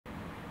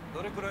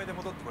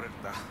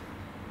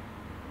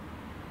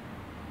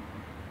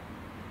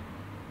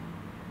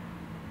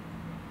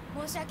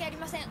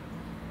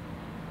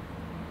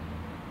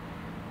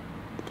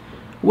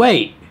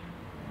Wait.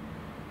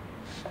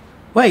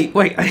 Wait.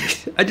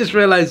 I just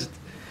realized.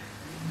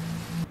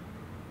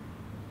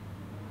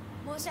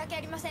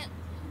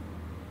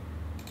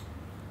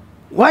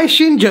 Why is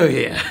Shinjo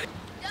here?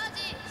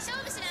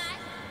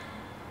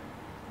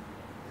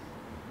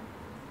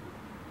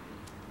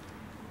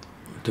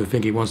 I don't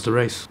think he wants to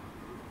race.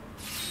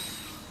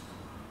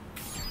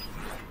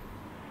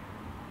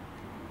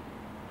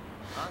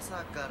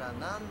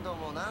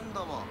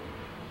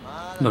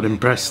 Not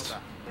impressed.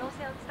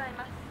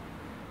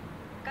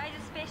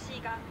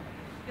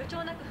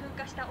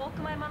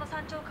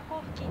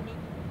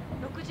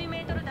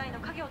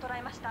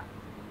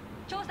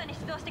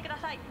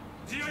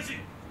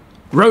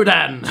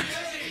 Rodan!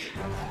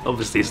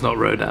 Obviously it's not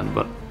Rodan,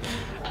 but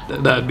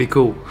that'd be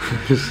cool.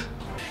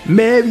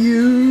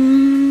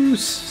 Mebius!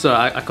 So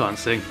I can't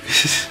sing.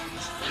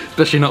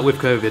 Especially not with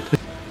COVID.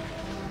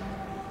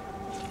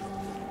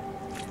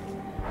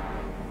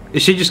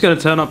 Is she just gonna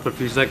turn up for a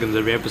few seconds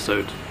every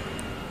episode?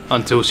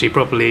 Until she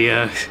properly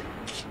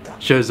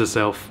shows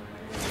herself.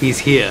 He's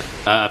here.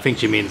 I think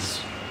she means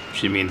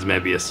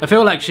Mebius. I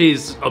feel like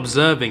she's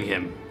observing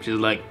him.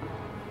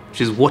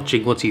 She's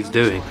watching what he's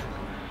doing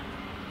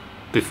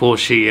before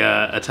she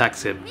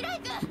attacks him.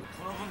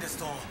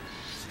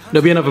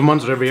 There'll be another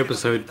monster every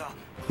episode.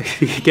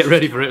 Get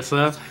ready for it,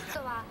 sir.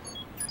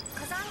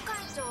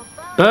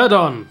 Bird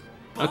on!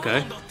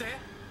 Okay.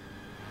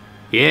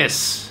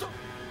 Yes!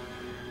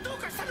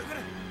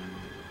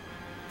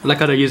 I like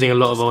how they're using a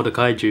lot of older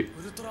kaiju.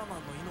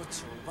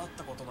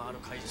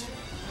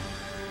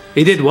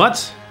 He did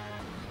what?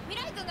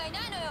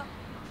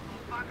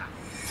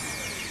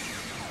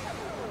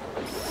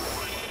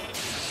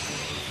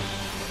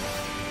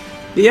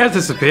 He has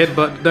disappeared,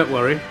 but don't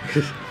worry.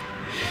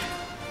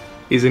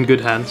 He's in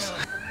good hands.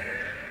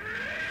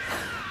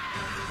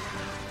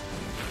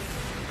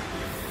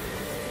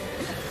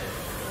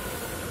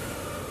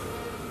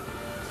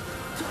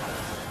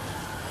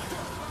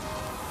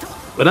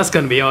 But that's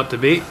gonna be hard to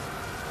beat.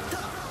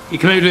 You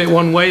can only do it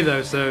one way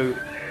though, so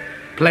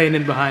playing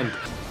in behind.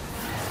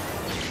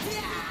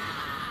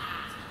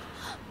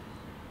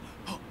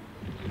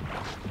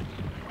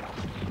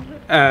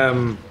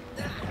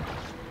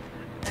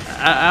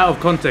 Out of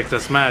context,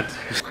 that's mad.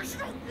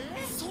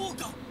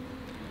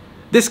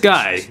 This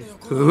guy,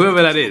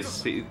 whoever that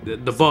is,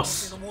 the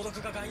boss,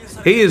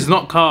 he is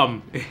not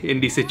calm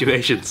in these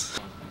situations.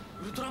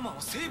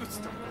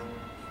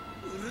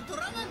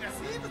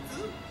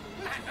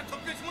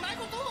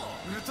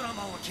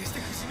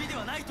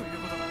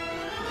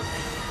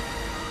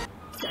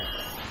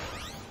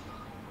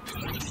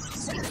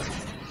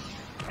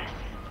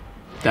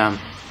 Damn.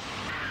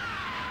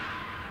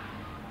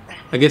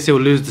 I guess he'll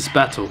lose this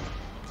battle.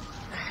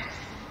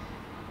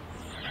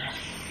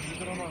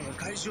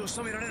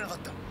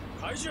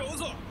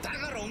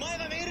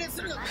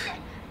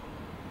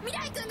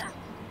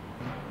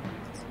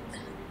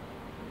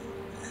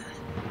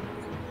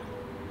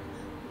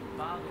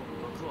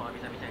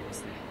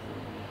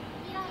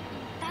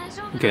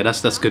 Okay,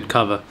 that's good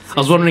cover. I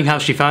was wondering how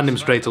she found him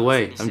straight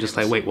away. I'm just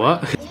like, wait,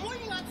 what?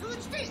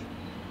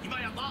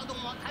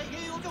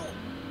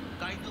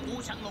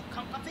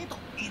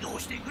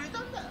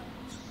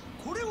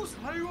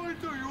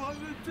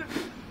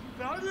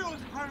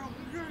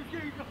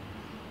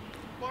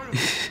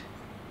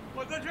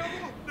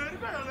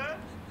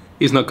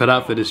 He's not cut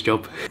out for this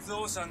job.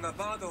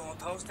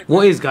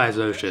 What is Guy's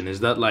Ocean? Is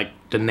that like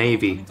the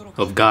navy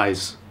of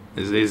guys?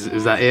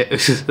 Is that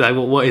it? Like,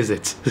 what is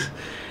it?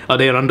 Are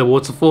they an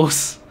underwater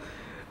force?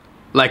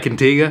 Like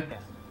Antigua?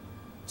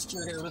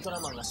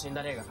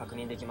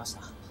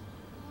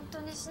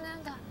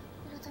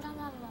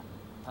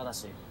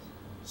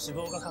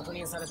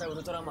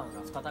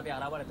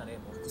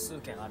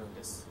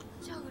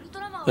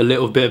 A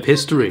little bit of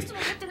history.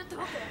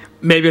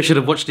 Maybe I should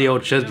have watched the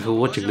old shows before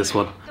watching this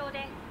one.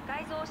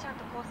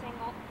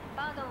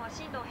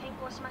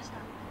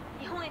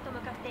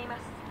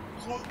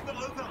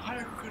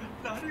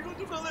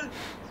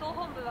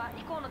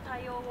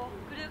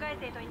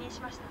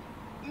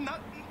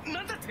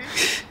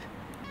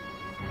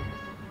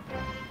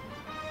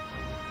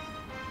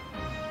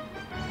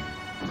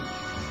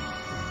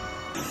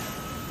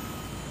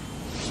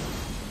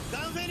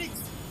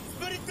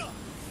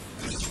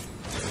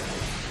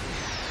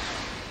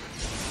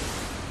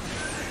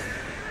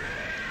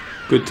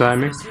 Good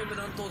timing.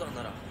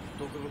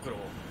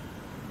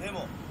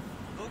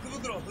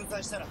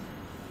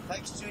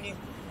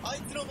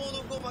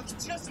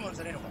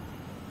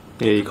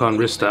 Yeah, you can't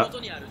risk that.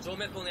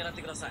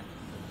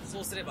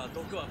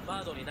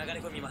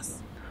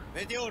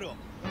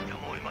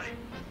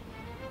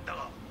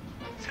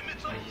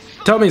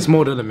 Tell me it's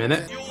more than a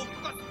minute.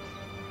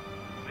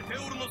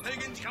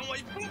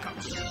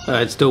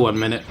 It's still 1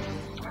 minute.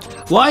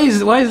 Why is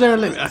there a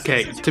limit?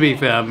 Okay, to be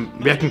fair, I'm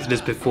reacting to this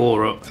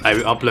before I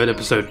upload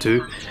episode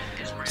 2,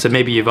 so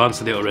maybe you've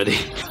answered it already.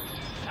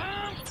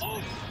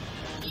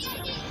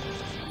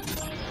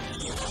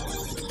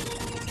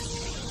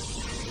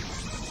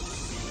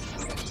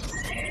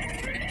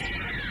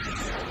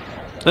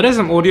 Are there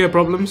some audio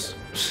problems?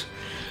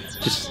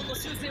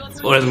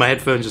 Or is my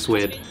headphone just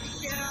weird?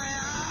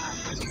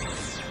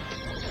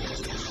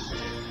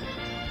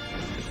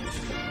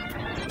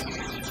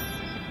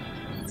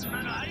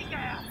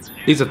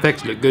 These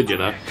effects look good, you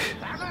know.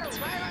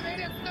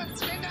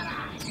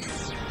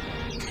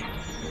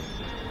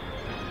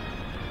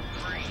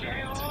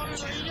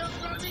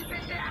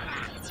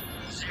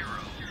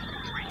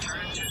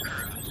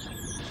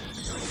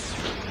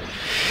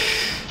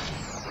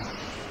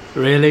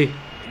 Really?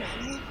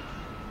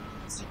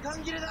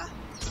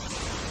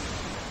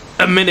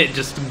 A minute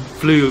just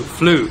flew.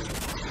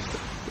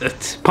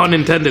 Pun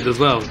intended as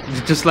well.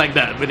 Just like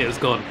that, a minute was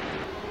gone.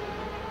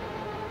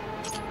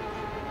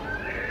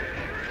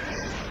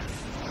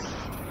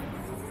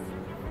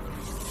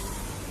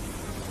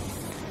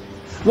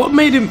 What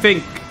made him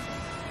think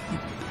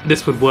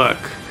this would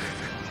work?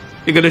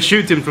 You're gonna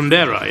shoot him from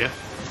there, are you?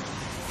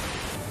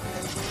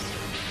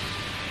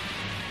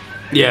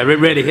 Yeah, it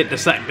really hit the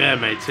sack there,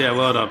 mates. Yeah,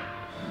 well done.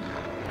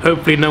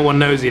 Hopefully no one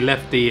knows he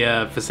left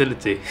the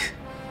facility.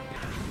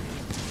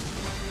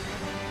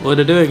 Well,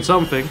 they're doing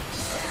something.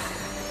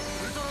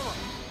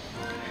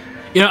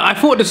 You know, I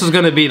thought this was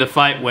going to be the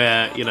fight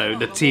where, you know,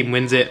 the team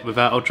wins it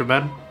without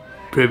Ultraman,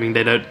 proving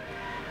they don't...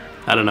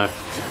 I don't know.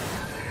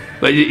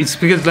 But it's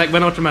because, like,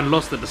 when Ultraman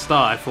lost at the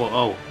start, I thought,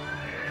 oh,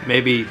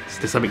 maybe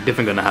there's something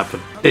different going to happen.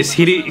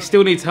 He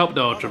still needs help,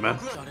 though, Ultraman.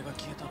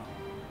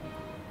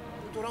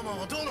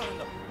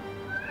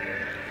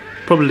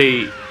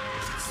 Probably,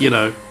 you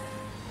know...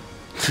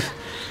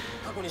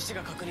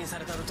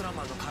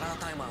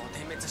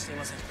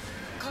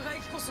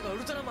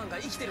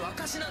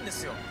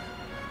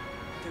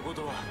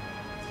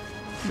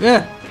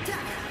 Yeah,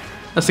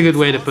 that's a good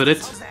way to put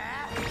it.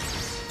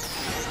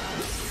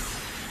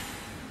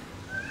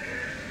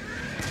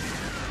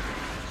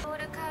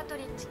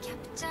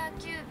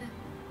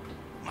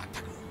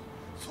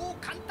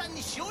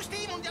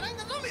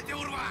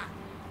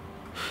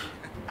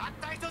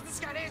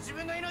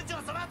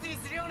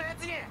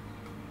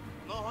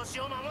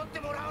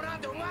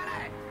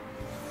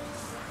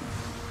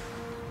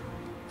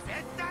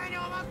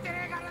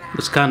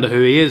 That's kind of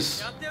who he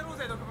is.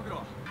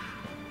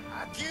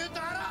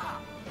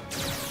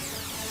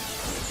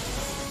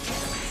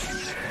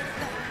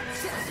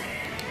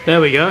 There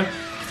we go.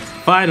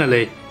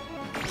 Finally.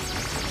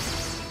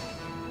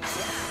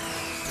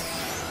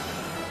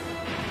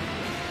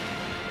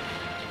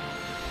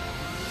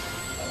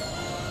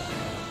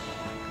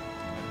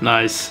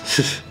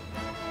 Nice.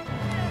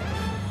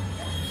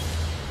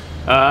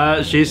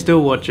 She's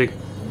still watching.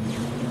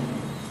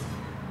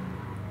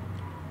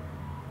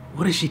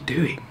 What is she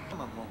doing?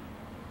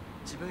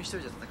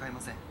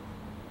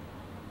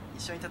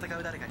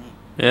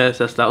 Yes,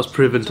 that was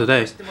proven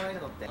today.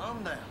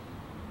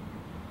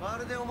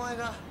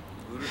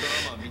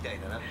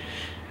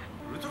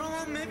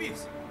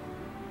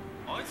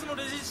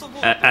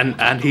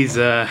 And he's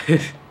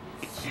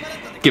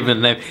given a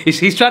name.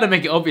 He's trying to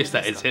make it obvious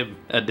that it's him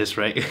at this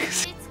rate.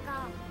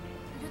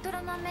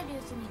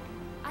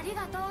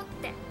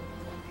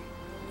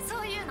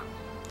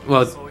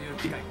 Well,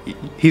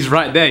 he's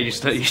right there. You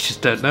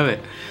just don't know it.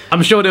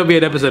 I'm sure there'll be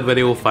an episode where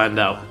they all find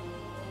out.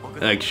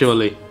 Like,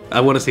 surely. I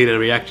want to see their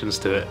reactions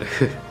to it.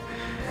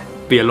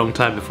 Be a long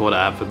time before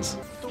that happens.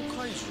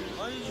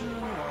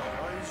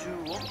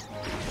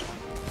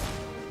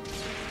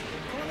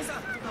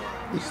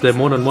 Is there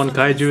more than one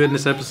kaiju in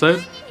this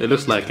episode? It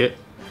looks like it.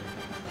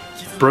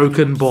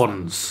 Broken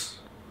bonds.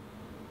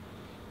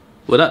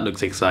 Well, that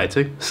looks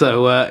exciting.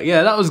 So,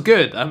 yeah, that was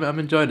good. I'm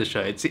enjoying the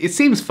show. It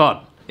seems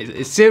fun.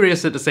 It's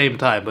serious at the same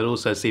time, but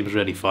also seems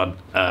really fun.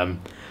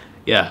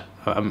 Yeah,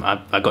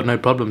 I got no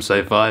problems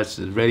so far. It's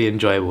really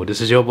enjoyable.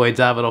 This is your boy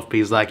Davidoff.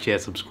 Please like, share,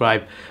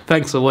 subscribe.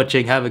 Thanks for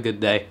watching. Have a good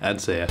day, and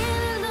see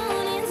ya.